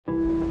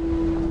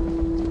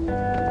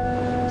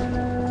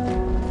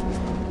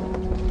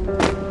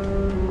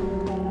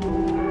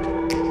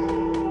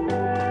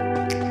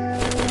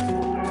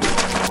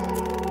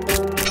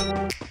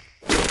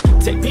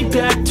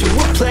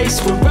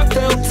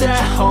felt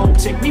at home.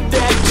 Take me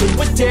back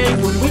to a day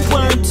when we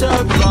weren't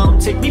alone.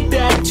 Take me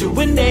back to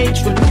an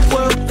age when the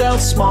world felt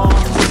small.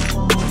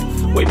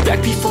 Way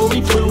back before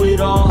we blew it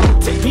all.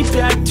 Take me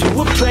back to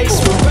a place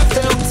where I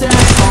felt at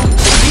home.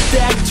 Take me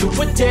back to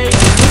a day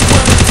when we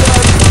weren't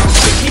alone.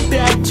 Take me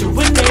back to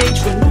an age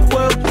when the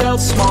world felt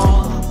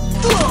small.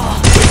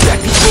 Way back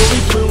before we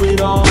blew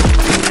it all.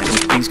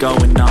 Things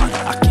going on,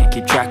 I can't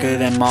keep track of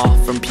them all.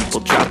 From people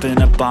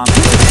dropping a bomb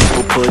to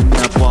people putting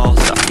up walls.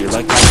 I feel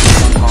like life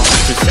is on hold,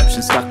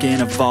 perception stuck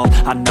in a vault.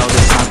 I know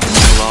that time can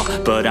heal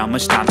all, but how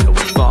much time till we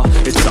fall?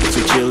 It's all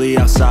too chilly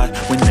outside,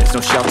 when there's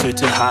no shelter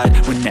to hide.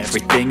 When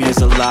everything is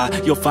a lie,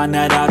 you'll find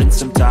that out in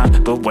some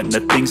time. But when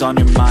the things on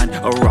your mind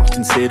are all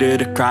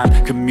considered a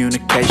crime,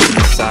 communication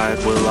aside,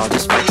 we'll all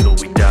just fight till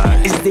we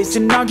die. Is this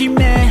an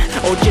argument,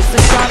 or just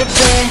the start of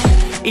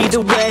it?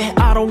 Either way,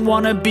 I don't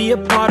wanna be a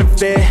part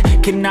of it.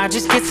 Can I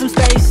just get some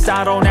space?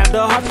 I don't have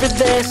the heart for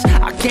this.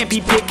 I can't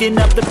be picking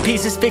up the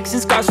pieces,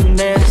 fixing scars from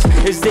this.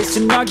 Is this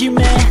an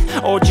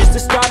argument, or just the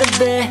start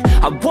of it?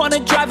 I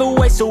wanna drive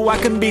away so I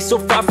can be so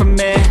far from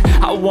it.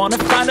 I wanna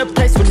find a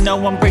place where no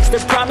one breaks their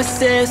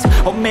promises.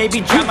 Or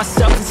maybe drown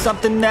myself in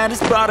something that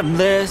is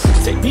bottomless.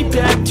 Take me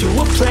back to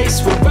a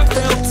place where I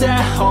felt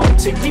at home.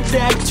 Take me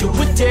back to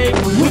a day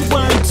when we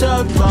weren't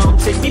alone.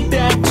 Take me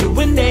back to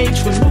an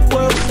age when the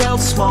world felt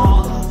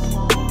small.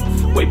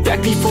 Way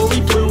back before we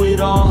blew it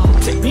all.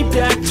 Take me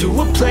back to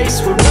a place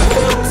where I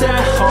felt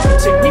at home.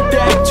 Take me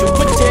back to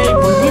a day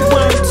when we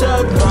weren't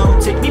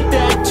alone. Take me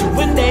back to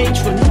an age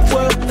when the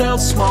world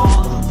felt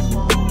small.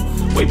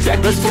 Way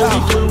back before we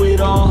blew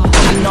it all.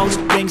 I know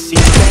that things seem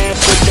bad,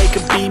 but they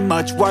could be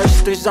much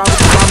worse. There's always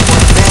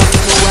someone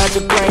else who has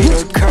a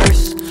greater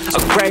curse,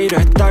 a greater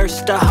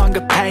thirst, a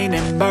hunger, pain,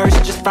 and mercy.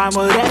 Just find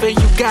whatever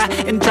you got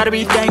and try to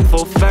be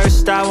thankful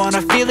first. I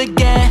wanna feel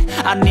again,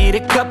 I need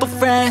a couple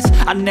friends.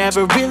 I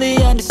never really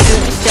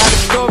understood just how the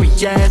story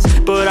ends,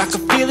 but I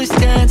can feel it's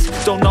tense,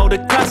 don't know the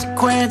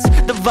consequence.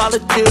 The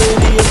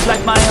volatility is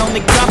like my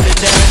only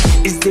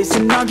confidence. Is this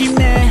an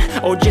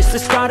argument, or just the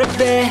start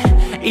of it?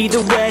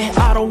 Either way,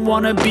 I don't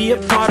wanna be a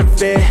part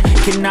of it.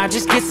 Can I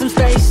just get some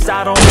space?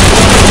 I don't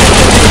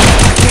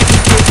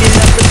picking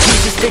up the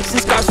pieces, fixing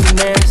scars from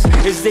this.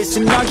 Is this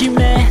an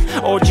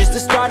argument, or just the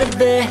start of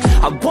it?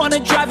 I wanna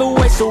drive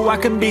away so I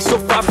can be so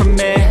far from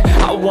it.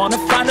 I wanna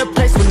find a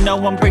place where no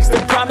one breaks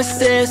their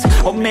promises.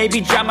 Or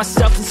maybe drown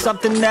myself in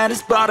something that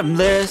is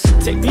bottomless.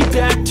 Take me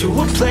back to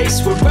a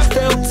place where I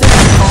felt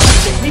at home.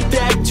 Take me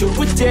back to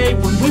a day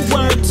when we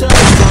weren't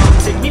alone.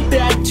 Take me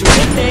back to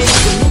an age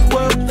when the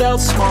world felt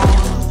small.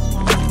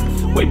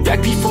 Way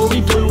back before we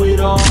blew it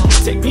all.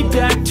 Take me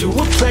back to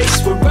a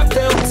place where I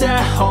felt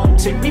at home.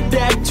 Take me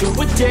back to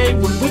a day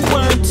when we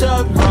weren't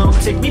alone.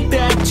 Take me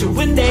back to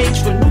an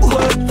age when the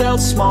world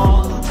felt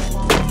small.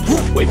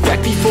 Way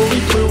back before we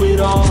blew it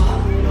all.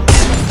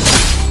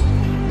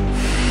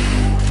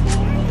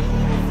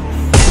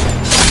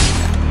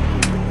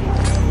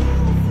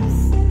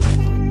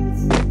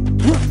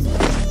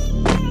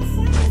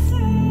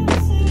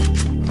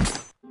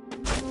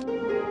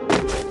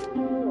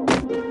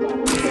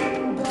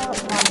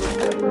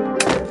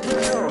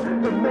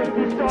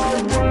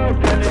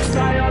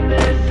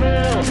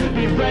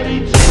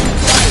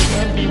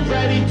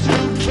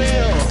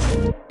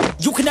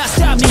 You cannot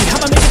stop me,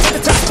 I'ma make it to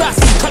the top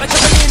spicy. Call it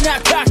coming in,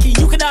 not cocky.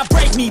 You cannot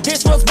break me,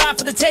 this world's mine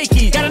for the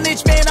taking. Got an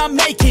itch, man, I'm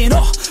making.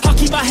 I'll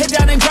keep my head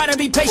down and grind and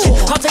be patient.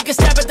 I'll take a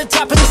stab at the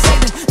top of the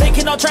ceiling. They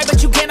can all try,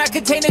 but you cannot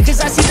contain it. Cause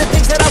I see the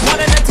things that I want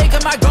and I'm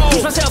taking my goal.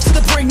 Push myself to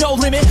the brink, no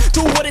limit.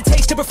 Do what it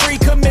takes to be free,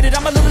 committed.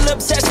 I'm a little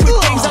obsessed with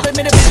things, I'll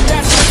admit it. But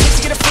that's what it takes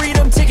to get a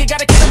freedom ticket.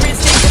 Gotta kill the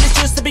instinct, and it's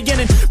just the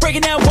beginning.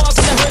 Breaking down walls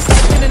and the hurts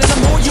like winning. And the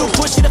more you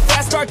push it, the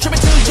faster I trim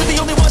it till you're the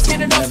only one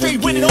standing up straight,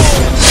 winning all.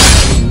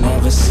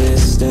 Never sit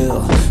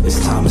still, it's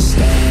time to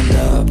stand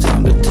up.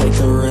 Time to take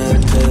the red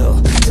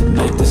pill, to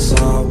make this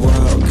our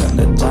world.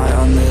 Gonna die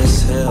on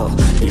this hill.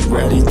 Be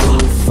ready to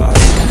fight,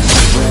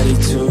 ready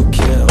to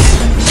kill.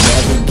 We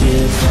never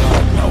give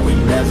up, no we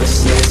never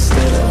sit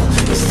still.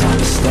 It's time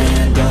to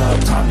stand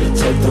up, time to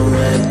take the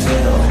red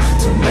pill,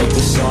 to make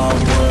this our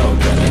world.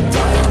 Gonna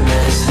die on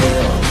this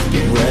hill.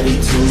 Be ready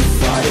to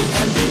fight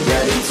and be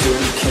ready to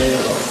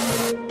kill.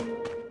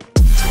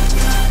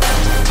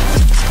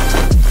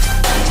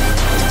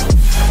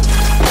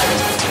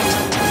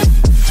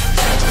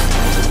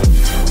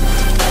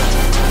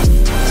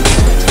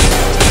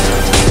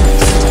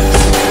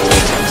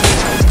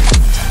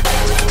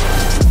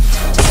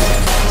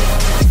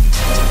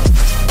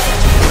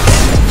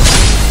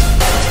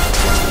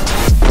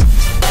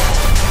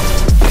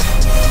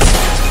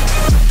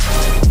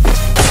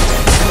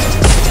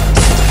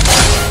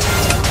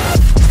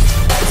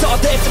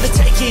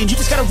 You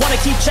just gotta wanna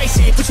keep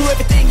chasing, put through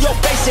everything you're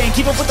facing.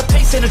 Keep up with the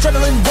pace and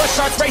adrenaline rush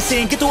starts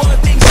racing. Get through all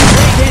the things you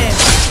break in.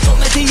 Don't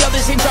let the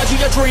others inside you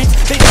your dreams.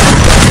 They don't know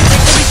what it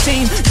takes to be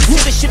seen. You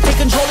rule the ship, take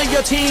control of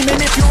your team. And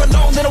if you're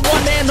alone, then a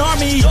one-man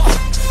army.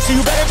 So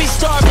you better be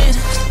starving.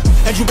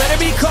 And you better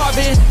be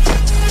carving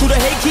through the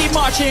hate, keep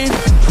marching,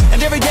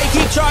 and every day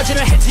keep charging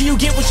ahead till you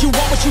get what you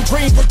want, what you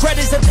dream. Regret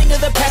is a thing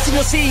of the past, and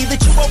you'll see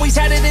that you always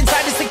had it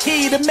inside. It's the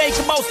key to make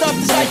the most of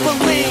this life.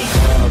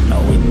 Believe.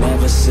 No, we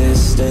never sit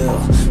still.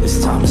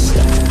 It's time to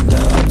stand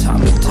up,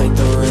 time to take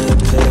the red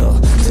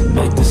pill. To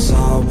make this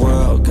our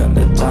world,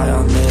 gonna die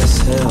on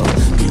this hill.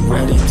 Be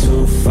ready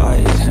to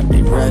fight and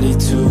be ready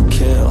to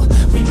kill.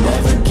 We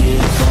never